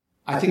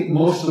 I think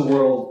most of the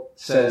world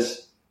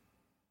says,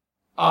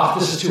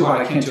 this is too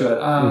hard, I can't do it.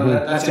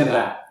 That's the end of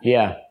that.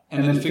 Yeah.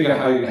 And then figure out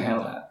how you're going to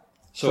handle that.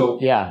 So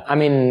yeah, I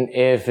mean,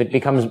 if it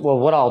becomes,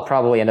 what I'll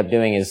probably end up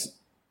doing is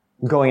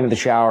going into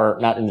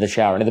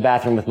the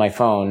bathroom with my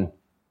phone,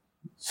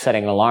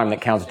 setting an alarm that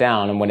counts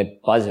down, and when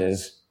it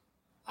buzzes,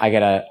 I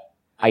gotta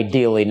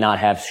ideally not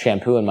have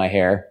shampoo in my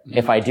hair. Mm-hmm.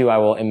 If I do, I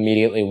will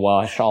immediately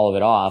wash all of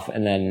it off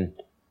and then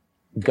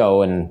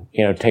go and,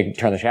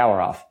 turn the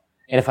shower off.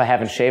 And if I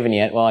haven't shaven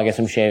yet, well, I guess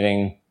I'm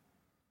shaving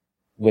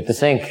with the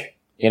sink,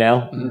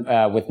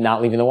 with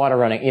not leaving the water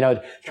running,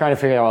 trying to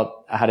figure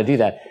out how to do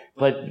that.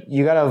 But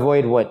you gotta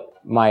avoid what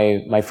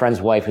my friend's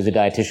wife, who's a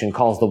dietitian,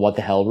 calls the what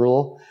the hell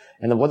rule.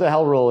 And the what the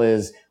hell rule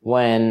is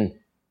when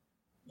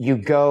you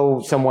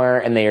go somewhere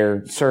and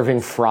they're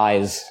serving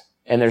fries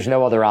and there's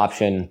no other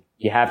option,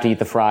 you have to eat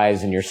the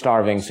fries and you're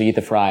starving, so you eat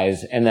the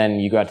fries. And then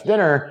you go out to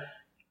dinner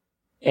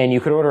and you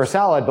could order a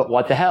salad, but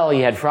what the hell,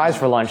 you had fries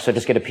for lunch, so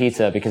just get a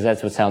pizza because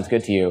that's what sounds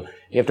good to you.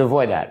 You have to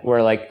avoid that.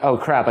 Where like, oh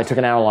crap, I took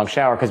an hour-long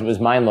shower because it was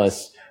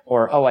mindless.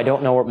 Or, oh, I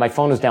don't know where my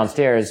phone was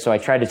downstairs, so I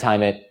tried to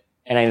time it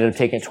and I ended up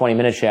taking a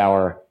 20-minute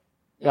shower.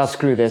 Oh,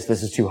 screw this.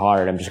 This is too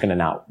hard. I'm just going to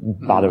not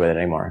bother with it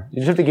anymore. You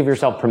just have to give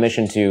yourself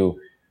permission to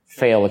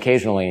fail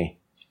occasionally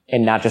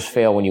and not just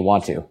fail when you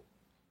want to,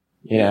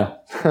 know?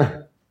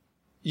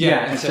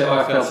 Yeah, and say,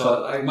 I failed,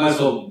 so I might as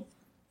well.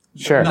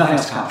 Sure. Nothing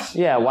else counts.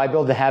 Yeah, why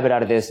build the habit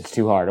out of this? It's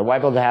too hard. Or why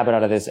build the habit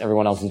out of this?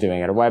 Everyone else is doing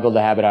it. Or why build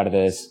the habit out of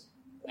this?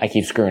 I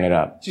keep screwing it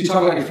up. So you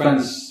talk about your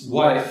friend's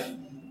wife,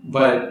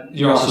 but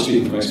you're also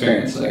speaking from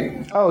experience.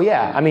 Oh,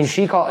 yeah. I mean,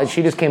 she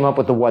just came up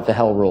with the what the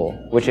hell rule,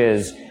 which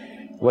is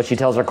what she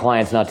tells her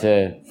clients not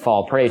to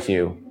fall prey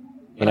to.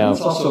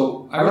 It's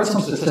also, I read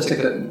some statistic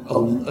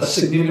that a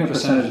significant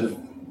percentage of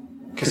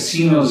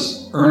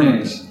casinos'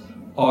 earnings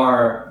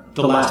are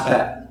the last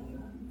bet.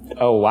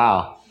 Oh,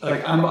 wow.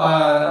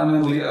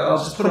 I'll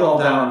just put it all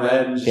down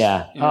red. And just,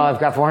 I've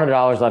got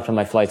 $400 left on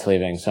my flights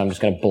leaving, so I'm just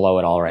going to blow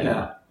it all right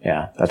now.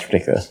 Yeah, that's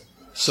ridiculous.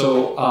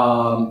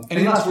 So,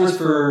 any last words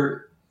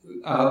before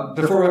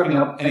wrapping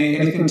up?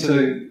 Anything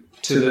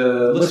to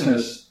the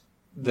listeners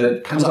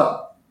that comes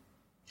up?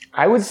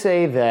 I would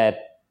say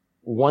that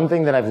one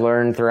thing that I've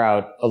learned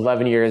throughout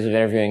 11 years of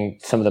interviewing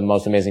some of the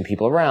most amazing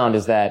people around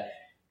is that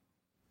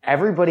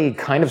everybody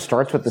kind of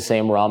starts with the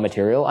same raw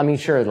material. I mean,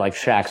 sure, like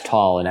Shaq's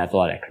tall and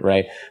athletic,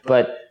 right?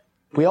 But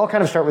we all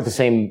kind of start with the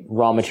same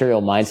raw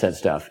material mindset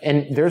stuff.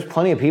 And there's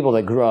plenty of people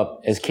that grew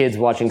up as kids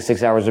watching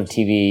 6 hours of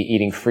TV,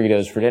 eating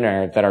Fritos for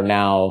dinner that are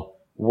now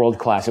world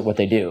class at what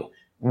they do.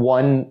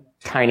 One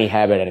tiny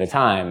habit at a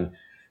time.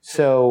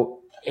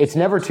 So it's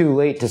never too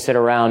late to sit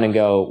around and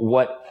go,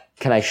 what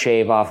can I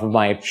shave off of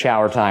my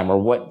shower time,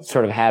 or what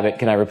sort of habit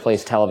can I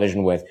replace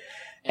television with?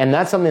 And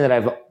that's something that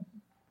I've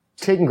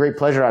taken great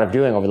pleasure out of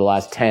doing over the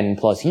last 10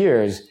 plus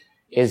years,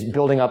 is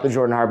building up the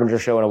Jordan Harbinger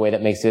show in a way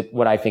that makes it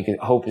what I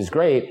hope is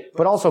great,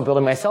 but also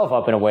building myself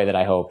up in a way that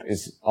I hope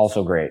is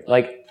also great.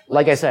 Like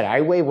I said,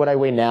 I weigh what I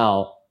weigh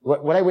now.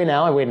 What I weigh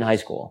now, I weighed in high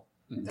school.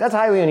 That's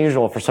highly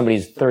unusual for somebody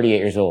who's 38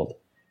 years old.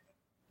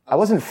 I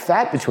wasn't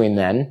fat between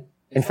then.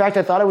 In fact,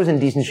 I thought I was in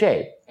decent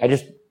shape. I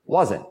just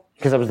wasn't,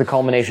 because I was the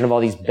culmination of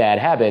all these bad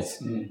habits.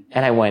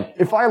 And I went,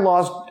 if I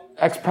lost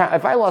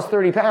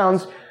 30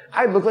 pounds,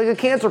 I'd look like a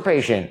cancer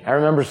patient. I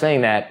remember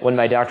saying that when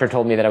my doctor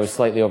told me that I was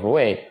slightly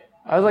overweight.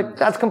 I was like,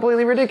 that's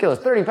completely ridiculous.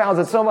 30 pounds,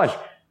 that's so much.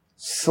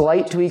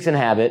 Slight tweaks in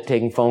habit,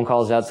 taking phone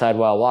calls outside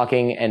while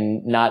walking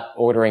and not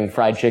ordering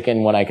fried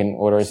chicken when I can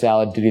order a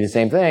salad to do the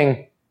same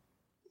thing.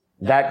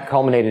 That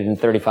culminated in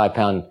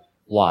 35-pound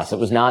loss. It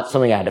was not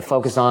something I had to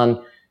focus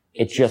on.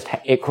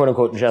 It quote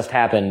unquote just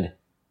happened,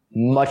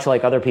 much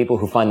like other people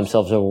who find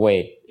themselves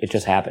overweight. It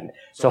just happened.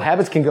 So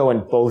habits can go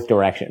in both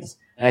directions.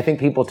 And I think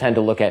people tend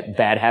to look at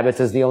bad habits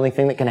as the only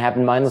thing that can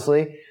happen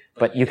mindlessly,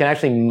 but you can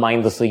actually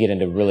mindlessly get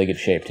into really good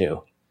shape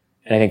too.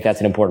 And I think that's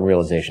an important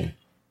realization.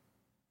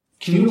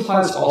 Can you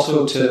apply this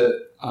also to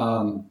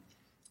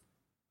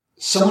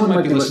someone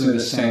might be listening to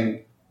this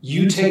saying,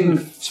 you taking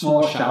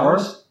smaller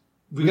showers,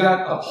 we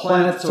got a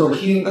planet that's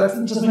overheating, that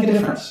doesn't make a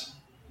difference.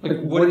 Like,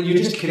 you're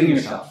just kidding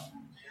yourself.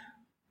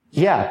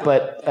 Yeah,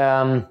 but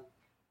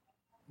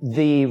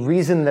the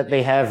reason that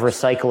they have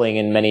recycling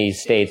in many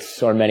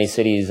states or many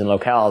cities and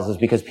locales is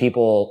because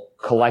people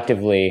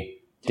collectively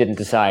didn't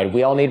decide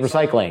we all need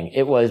recycling.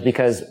 It was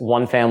because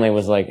one family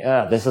was like,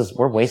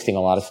 we're wasting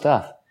a lot of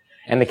stuff.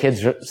 And the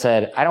kids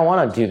said, I don't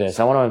want to do this.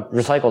 I want to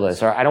recycle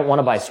this. Or I don't want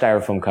to buy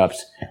styrofoam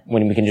cups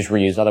when we can just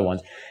reuse other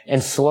ones.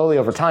 And slowly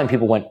over time,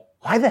 people went,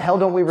 why the hell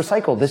don't we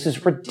recycle? This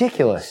is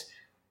ridiculous.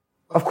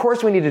 Of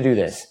course we need to do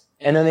this.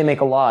 and then they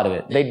make a law out of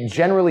it. They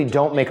generally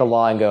don't make a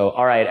law and go,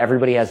 all right,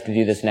 everybody has to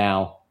do this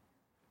now,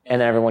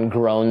 and then everyone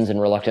groans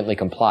and reluctantly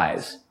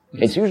complies.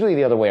 Mm-hmm. It's usually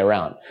the other way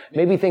around.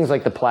 Maybe things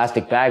like the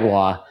plastic bag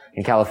law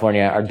in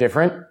California are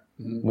different,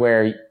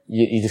 where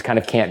you just kind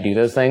of can't do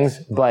those things,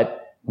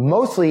 but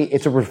mostly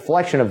it's a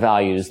reflection of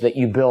values that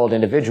you build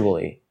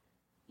individually.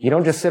 You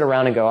don't just sit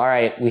around and go, all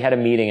right, we had a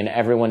meeting and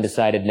everyone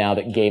decided now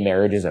that gay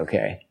marriage is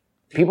okay.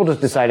 People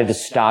just decided to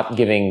stop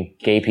giving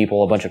gay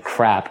people a bunch of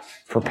crap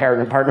for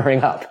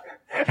partnering up.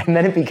 And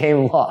then it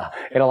became law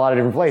in a lot of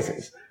different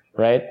places,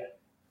 right?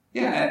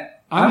 Yeah,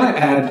 I might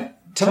add,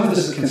 tell me if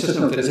this is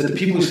consistent with it, is that the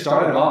people who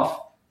started off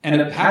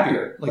ended up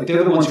happier. Like,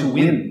 they're the ones who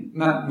win.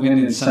 Not win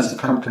in the sense of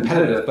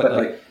competitive, but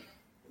like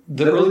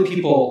the early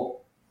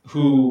people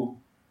who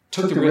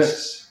took the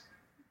risks,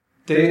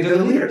 they're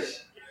the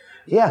leaders.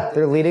 Yeah,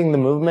 they're leading the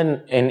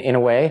movement in a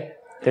way.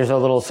 There's a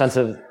little sense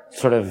of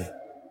sort of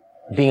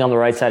being on the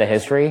right side of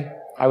history,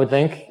 I would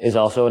think, is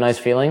also a nice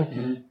feeling.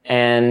 Mm-hmm.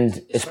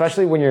 And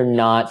especially when you're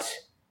not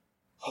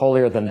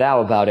holier than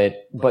thou about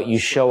it, but you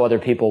show other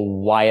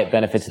people why it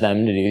benefits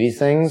them to do these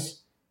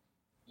things,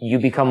 you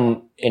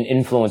become an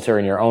influencer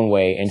in your own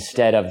way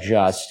instead of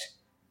just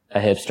a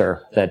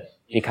hipster that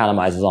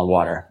economizes on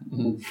water.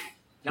 Mm-hmm.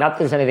 Not that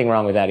there's anything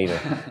wrong with that either.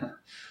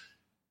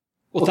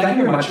 Well, thank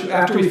you very much.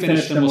 After we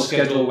finish, then we'll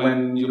schedule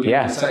when you'll be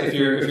on site, if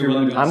you're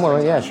willing to be on site. I'm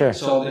willing, yeah, sure.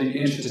 So I'll be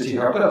interested to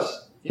hear how it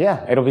goes.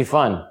 Yeah, it'll be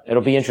fun.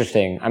 It'll be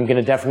interesting. I'm going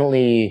to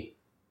definitely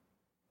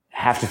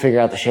have to figure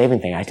out the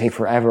shaving thing. I take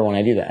forever when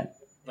I do that.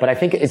 But I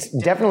think it's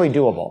definitely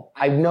doable.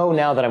 I know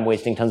now that I'm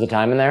wasting tons of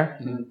time in there,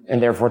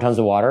 and therefore tons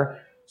of water.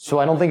 So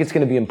I don't think it's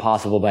going to be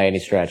impossible by any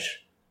stretch.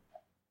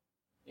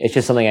 It's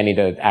just something I need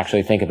to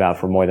actually think about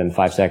for more than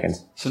 5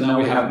 seconds. So now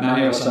you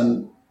have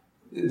some.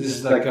 This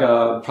is like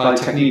probably a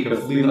technique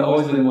of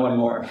always leaving wanting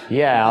more.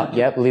 Yeah,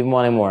 yep, leaving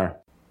wanting more.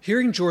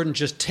 Hearing Jordan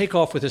just take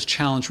off with his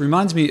challenge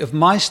reminds me of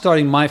my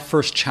starting my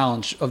first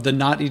challenge of the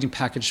not eating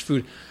packaged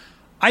food.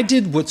 I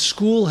did what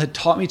school had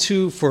taught me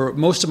to for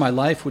most of my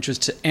life, which was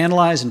to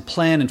analyze and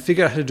plan and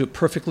figure out how to do it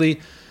perfectly.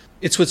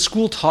 It's what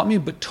school taught me,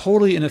 but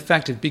totally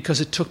ineffective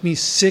because it took me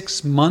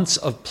 6 months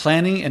of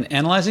planning and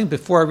analyzing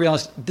before I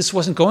realized this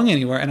wasn't going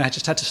anywhere and I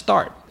just had to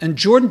start. And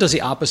Jordan does the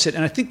opposite,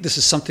 and I think this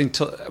is something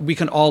we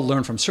can all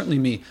learn from, certainly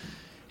me.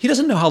 He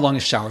doesn't know how long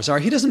his showers are.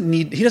 He doesn't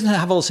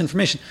have all this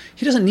information.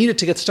 He doesn't need it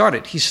to get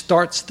started. He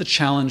starts the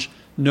challenge,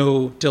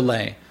 no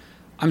delay.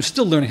 I'm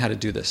still learning how to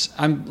do this.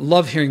 I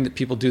love hearing that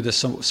people do this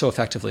so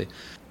effectively.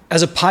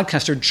 As a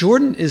podcaster,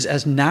 Jordan is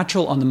as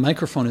natural on the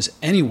microphone as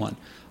anyone.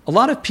 A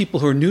lot of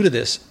people who are new to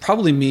this,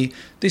 probably me,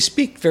 they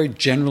speak very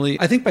generally.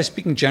 I think by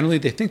speaking generally,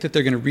 they think that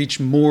they're going to reach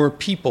more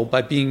people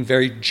by being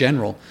very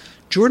general.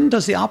 Jordan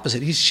does the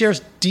opposite. He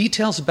shares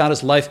details about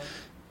his life,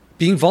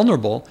 being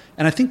vulnerable,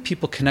 and I think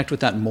people connect with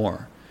that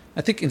more.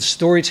 I think in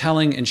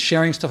storytelling and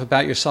sharing stuff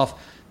about yourself,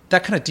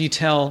 that kind of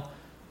detail,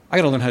 I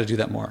got to learn how to do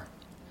that more.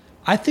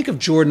 I think of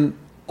Jordan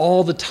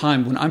all the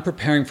time when I'm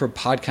preparing for a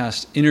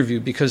podcast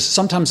interview, because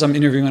sometimes I'm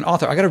interviewing an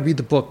author. I got to read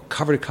the book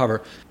cover to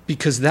cover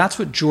because that's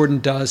what Jordan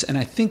does. And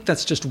I think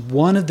that's just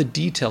one of the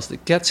details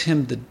that gets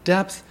him the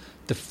depth,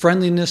 the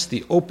friendliness,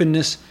 the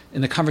openness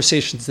in the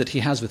conversations that he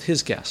has with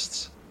his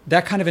guests.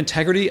 That kind of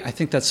integrity, I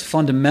think that's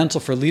fundamental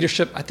for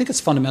leadership. I think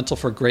it's fundamental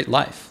for a great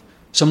life.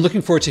 So I'm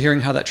looking forward to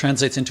hearing how that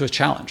translates into a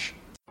challenge.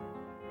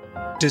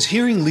 Does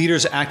hearing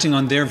leaders acting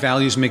on their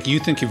values make you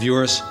think of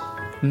yours?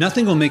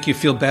 Nothing will make you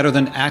feel better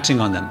than acting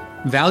on them.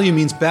 Value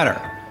means better.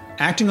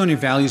 Acting on your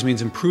values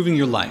means improving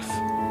your life.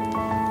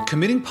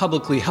 Committing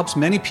publicly helps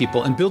many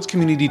people and builds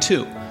community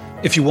too.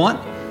 If you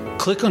want,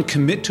 click on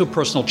Commit to a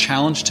Personal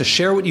Challenge to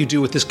share what you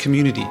do with this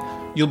community.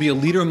 You'll be a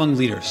leader among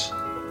leaders.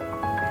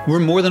 We're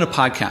more than a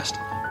podcast.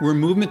 We're a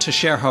movement to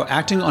share how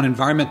acting on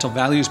environmental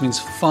values means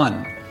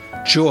fun,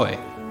 joy,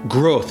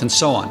 growth, and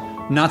so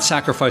on, not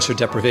sacrifice or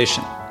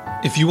deprivation.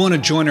 If you want to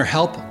join or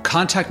help,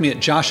 contact me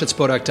at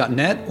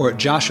josh@spodek.net or at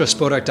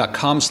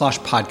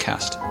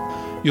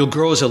joshuaspodek.com/podcast. You'll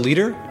grow as a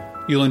leader,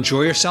 you'll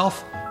enjoy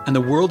yourself, and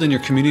the world and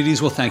your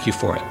communities will thank you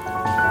for it.